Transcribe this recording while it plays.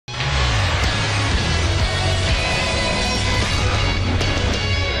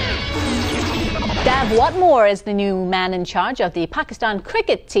Whatmore is the new man in charge of the Pakistan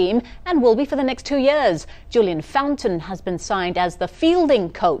cricket team and will be for the next 2 years. Julian Fountain has been signed as the fielding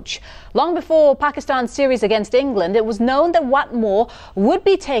coach. Long before Pakistan's series against England, it was known that Whatmore would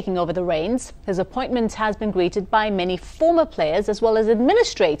be taking over the reins. His appointment has been greeted by many former players as well as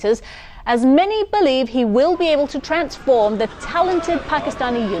administrators, as many believe he will be able to transform the talented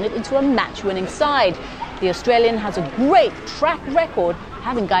Pakistani unit into a match-winning side. The Australian has a great track record,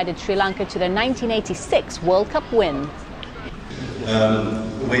 having guided Sri Lanka to their 1986 World Cup win.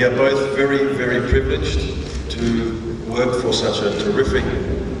 We are both very, very privileged to work for such a terrific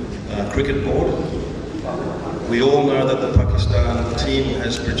cricket board. We all know that the Pakistan team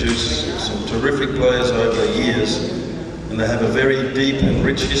has produced some terrific players over the years, and they have a very deep and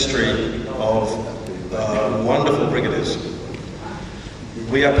rich history of wonderful cricketers.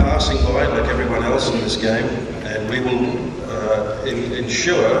 We are passing by like everyone else in this game, and we will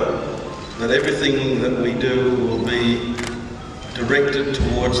ensure that everything that we do will be directed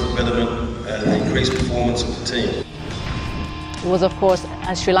towards the betterment and the increased performance of the team. It was, of course,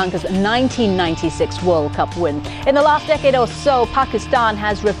 Sri Lanka's 1996 World Cup win. In the last decade or so, Pakistan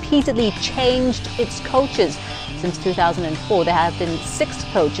has repeatedly changed its coaches. Since 2004, there have been 6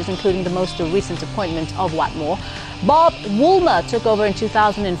 coaches, including the most recent appointment of Whatmore. Bob Woolmer took over in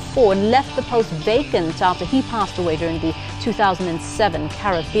 2004 and left the post vacant after he passed away during the 2007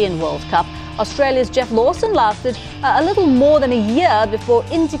 Caribbean World Cup. Australia's Jeff Lawson lasted a little more than a year before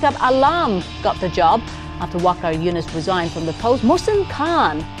Intikhab Alam got the job. After Waqar Yunus resigned from the post, Mohsin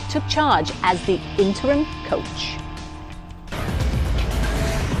Khan took charge as the interim coach.